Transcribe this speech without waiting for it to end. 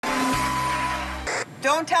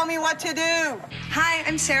Don't tell me what to do. Hi,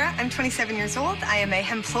 I'm Sarah. I'm 27 years old. I am a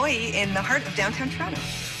employee in the heart of downtown Toronto.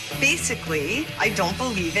 Basically, I don't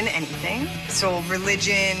believe in anything. So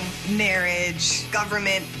religion, marriage,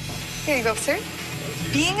 government. Here you go, sir.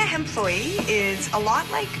 Being a employee is a lot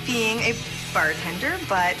like being a bartender,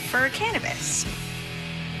 but for cannabis.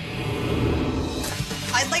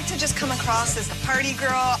 I'd like to just come across as the party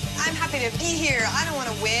girl. I'm happy to be here. I don't want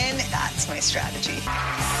to win. That's my strategy.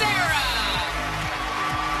 Sarah!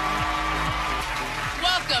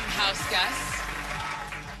 Welcome, house guests.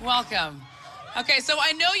 Welcome. Okay, so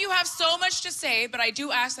I know you have so much to say, but I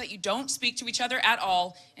do ask that you don't speak to each other at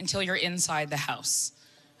all until you're inside the house.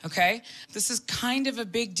 Okay? This is kind of a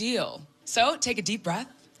big deal. So take a deep breath.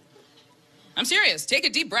 I'm serious. Take a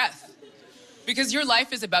deep breath. Because your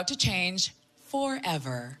life is about to change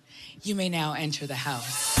forever. You may now enter the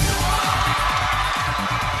house.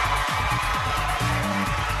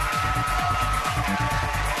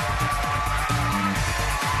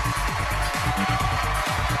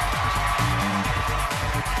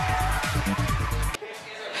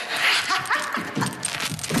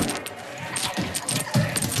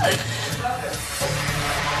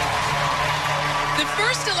 The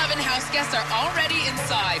first 11 house guests are already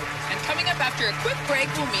inside, and coming up after a quick break,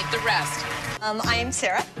 we'll meet the rest. I'm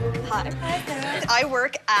Sarah. Hi. Hi, Sarah. I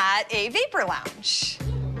work at a vapor lounge.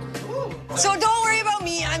 Ooh. So don't worry about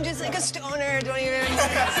me. I'm just like a stoner. Don't even...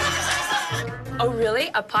 Oh, really?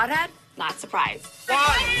 A pothead? Not surprised. 1,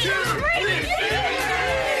 2, 3.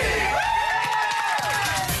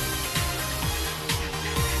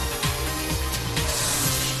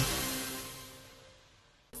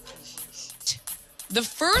 The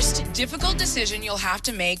first difficult decision you'll have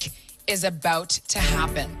to make is about to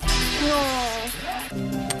happen. No.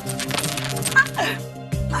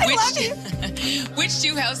 I love you. Which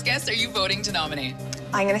two house guests are you voting to nominate?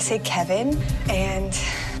 I'm gonna say Kevin, and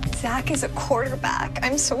Zach is a quarterback.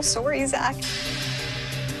 I'm so sorry, Zach.